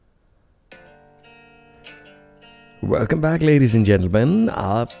Welcome back ladies and gentleman.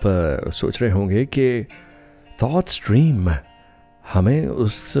 आप सोच रहे होंगे कि थॉट स्ट्रीम हमें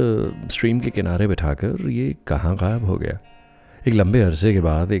उस स्ट्रीम के किनारे बिठाकर ये कहाँ गायब हो गया। एक लंबे अरसे के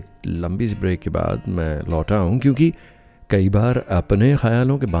बाद, एक लंबी सी ब्रेक के बाद मैं लौटा हूँ, क्योंकि कई बार अपने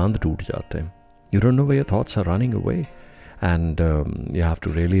ख्यालों के बांध टूट जाते हैं। You don't know where your thoughts are running away and you have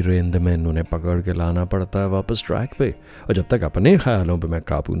to really rain them in. उन्हें पकड़ के लाना पड़ता है वापस ट्रैक पे। और जब तक अपने ख्यालों पे मैं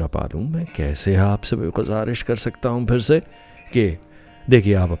काबू ना पा लूँ, मैं कैसे आपसे गुजारिश कर सकता हूँ फिर से कि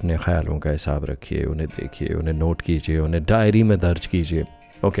देखिए, आप अपने ख्यालों का हिसाब रखिए, उन्हें देखिए, उन्हें नोट कीजिए, उन्हें डायरी में दर्ज कीजिए।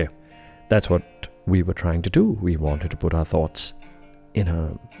 Okay, that's what we were trying to do. We wanted to put our thoughts in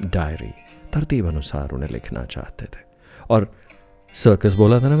a diary. तरतीब अनुसार उन्हें लिखना चाहते थे। और सर्कस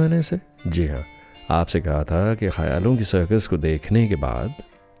बोला था ना मैंने इसे? जी हाँ, आपसे कहा था कि ख्यालों की सर्कस को देखने के बाद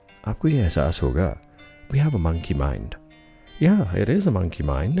आपको ये एहसास होगा, we have a monkey mind. Yeah it is a monkey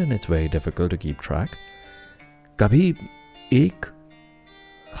mind and it's very difficult to keep track. कभी एक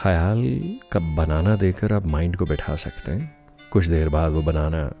ख्याल का बनाना देकर आप माइंड को बैठा सकते हैं, कुछ देर बाद वो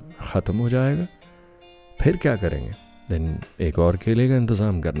बनाना ख़त्म हो जाएगा, फिर क्या करेंगे? दिन एक और खेले का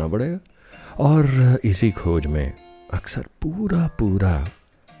इंतज़ाम करना पड़ेगा। और इसी खोज में अक्सर पूरा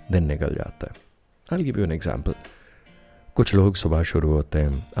दिन निकल जाता है। I'll give you an example. कुछ लोग सुबह शुरू होते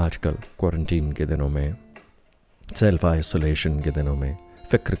हैं आजकल क्वारंटीन के दिनों में, सेल्फ आइसोलेशन के दिनों में,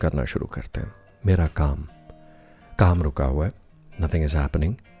 फिक्र करना शुरू करते हैं। मेरा काम रुका हुआ है, नथिंग इज़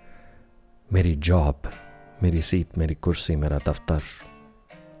हैपनिंग। मेरी जॉब, मेरी सीट, मेरी कुर्सी, मेरा दफ्तर,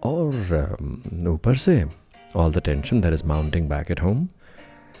 और ऊपर से all the tension that is mounting back at home.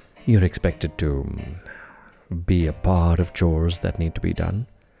 You're expected to be a part of chores that need to be done.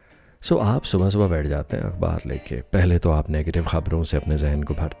 So आप सुबह बैठ जाते हैं अखबार लेके। पहले तो आप नेगेटिव ख़बरों से अपने जहन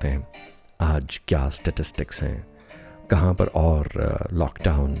को भरते हैं। आज क्या स्टेटिस्टिक्स हैं, कहाँ पर और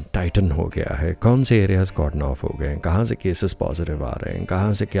लॉकडाउन टाइटन हो गया है, कौन से एरियाज़ कॉर्डन ऑफ हो गए हैं, कहाँ से केसेस पॉजिटिव आ रहे हैं,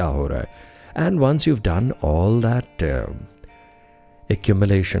 कहाँ से क्या हो रहा है। And once you've done all that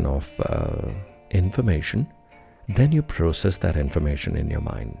accumulation of information, then you process that information in your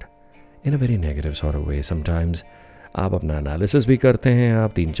mind in a very negative sort of way. Sometimes आप अपना एनालिसिस भी करते हैं,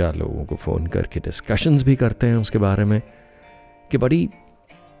 आप 3-4 लोगों को फ़ोन करके डिस्कशंस भी करते हैं उसके बारे में कि बड़ी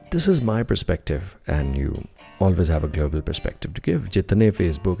this is my perspective and you always have a global perspective to give. जितने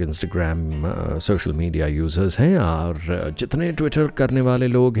Facebook, Instagram, social media users हैं और जितने ट्विटर करने वाले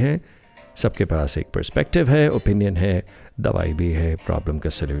लोग हैं, सबके पास एक परस्पेक्टिव है, ओपिनियन है, दवाई भी है, प्रॉब्लम का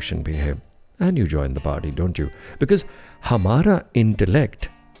सल्यूशन भी है। And you join the party, don't you? Because हमारा इंटेलेक्ट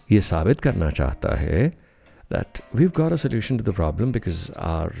ये साबित करना चाहता है that we've got a solution to the problem, because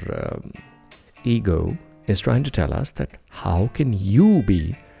our ego is trying to tell us that how can you be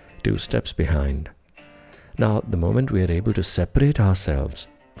 2 steps behind. Now, the moment we are able to separate ourselves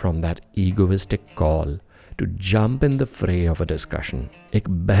from that egoistic call to jump in the fray of a discussion, एक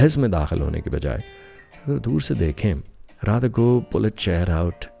बहस में दाखिल होने के बजाय अगर दूर से देखें, rather go pull a chair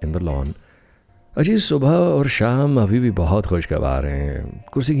out in the lawn. अजी, सुबह और शाम अभी भी बहुत खुशगवार हैं।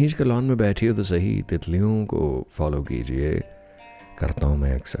 कुर्सी खींच कर लॉन में बैठिए तो सही, तितलियों को फॉलो कीजिए। करता हूँ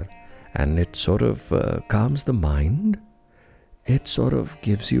मैं अक्सर। And it sort of calms the mind, it sort of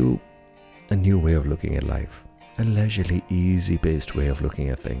gives you a new way of looking at life, a leisurely easy based way of looking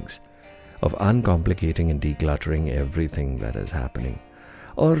at things, of uncomplicating and decluttering everything that is happening.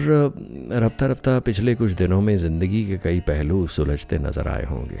 और रफ्ता पिछले कुछ दिनों में ज़िंदगी के कई पहलू सुलझते नज़र आए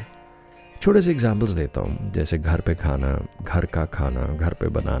होंगे। छोटे से एग्जाम्पल्स देता हूँ, जैसे घर पे खाना, घर का खाना, घर पे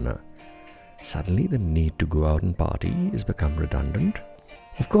बनाना। Suddenly the need to go out and party has become redundant.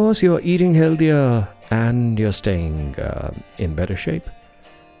 Of course, you're eating healthier and you're staying in better shape.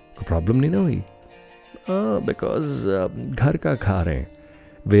 कोई प्रॉब्लम नहीं ना हुई, because घर का खा रहे हैं।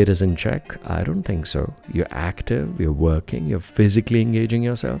 Weight is in check? I don't think so. You're active, you're working, you're physically engaging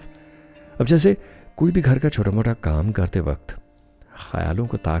yourself. अब जैसे कोई भी घर का छोटा मोटा काम करते वक्त ख्यालों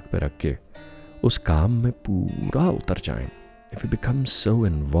को ताक पे रख के उस काम में पूरा उतर जाएं. If you become so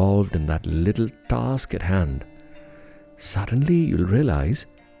involved in that little task at hand, suddenly you'll realize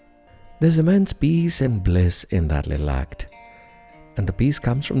there's immense peace and bliss in that little act. And the peace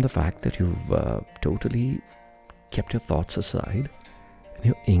comes from the fact that you've totally kept your thoughts aside and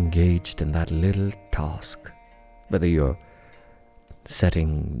you're engaged in that little task. Whether you're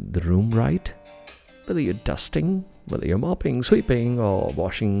setting the room right, whether you're dusting, whether you're mopping, sweeping, or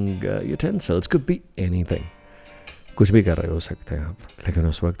washing utensils, could be anything. कुछ भी कर रहे हो सकते हैं आप, लेकिन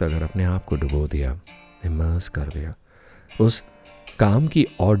उस वक्त अगर अपने आप को डुबो दिया, इमर्स कर दिया, उस काम की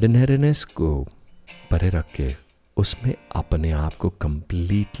ऑर्डिनरीनेस को परे रख के उसमें अपने आप को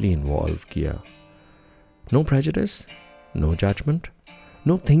completely इन्वॉल्व किया. No prejudice, no judgment,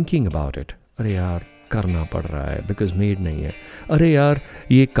 no thinking about it. अरे यार, करना पड़ रहा है बिकॉज मेड नहीं है. अरे यार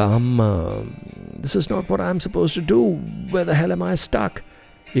ये काम this is not what I am supposed to do, where the hell M I stuck.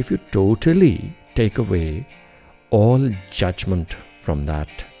 If you totally take away all judgment from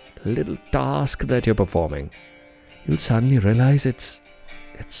that little task that you're performing, you'll suddenly realize it's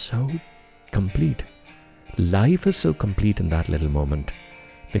so complete. Life is so complete in that little moment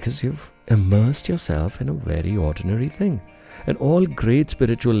because you've immersed yourself in a very ordinary thing. And all great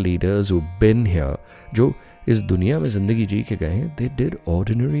spiritual leaders who've been here, जो इस दुनिया में जिंदगी जी के गए हैं, they did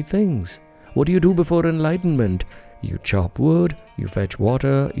ordinary things. What do you do before enlightenment? You chop wood, you fetch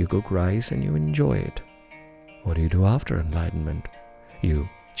water, you cook rice, and you enjoy it. What do you do after enlightenment? You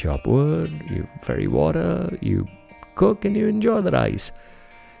chop wood, you ferry water, you cook and you enjoy the rice.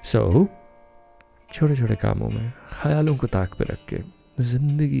 So, छोटे छोटे कामों में ख्यालों को ताक पे रख के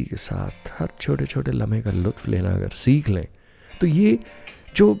ज़िंदगी के साथ हर छोटे छोटे लम्हे का लुत्फ़ लेना अगर सीख लें तो ये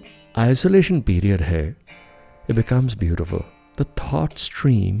जो आइसोलेशन पीरियड है it becomes beautiful. The thought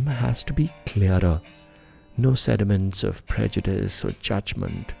stream has to be clearer. No sediments of prejudice or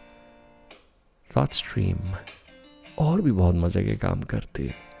judgment. Thought stream और भी बहुत मज़े के काम करती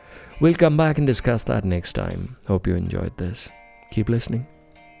है. We'll come back and discuss that next time. Hope you enjoyed this. Keep listening.